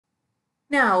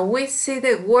Now we see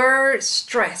the word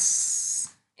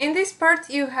stress. In this part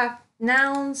you have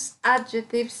nouns,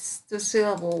 adjectives,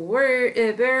 two-syllable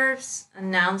verbs, and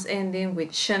nouns ending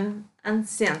with shen and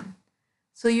sen.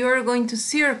 So you are going to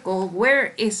circle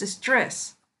where is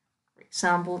stress. For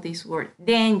example, this word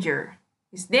danger.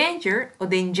 Is danger or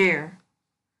danger?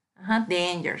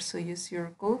 Danger. So you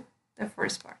circle the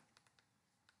first part.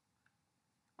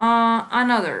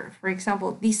 Another, for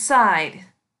example, decide.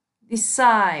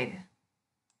 Decide.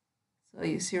 So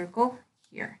you circle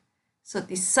here. So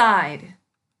decide.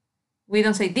 We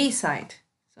don't say decide.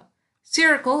 So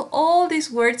circle all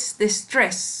these words, the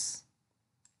stress.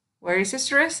 Where is the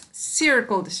stress?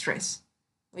 Circle the stress.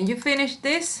 When you finish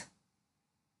this,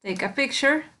 take a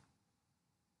picture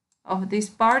of this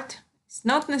part. It's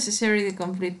not necessarily the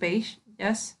complete page,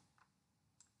 just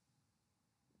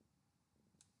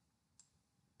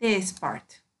this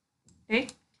part. Okay?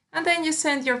 And then you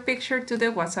send your picture to the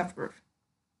WhatsApp group.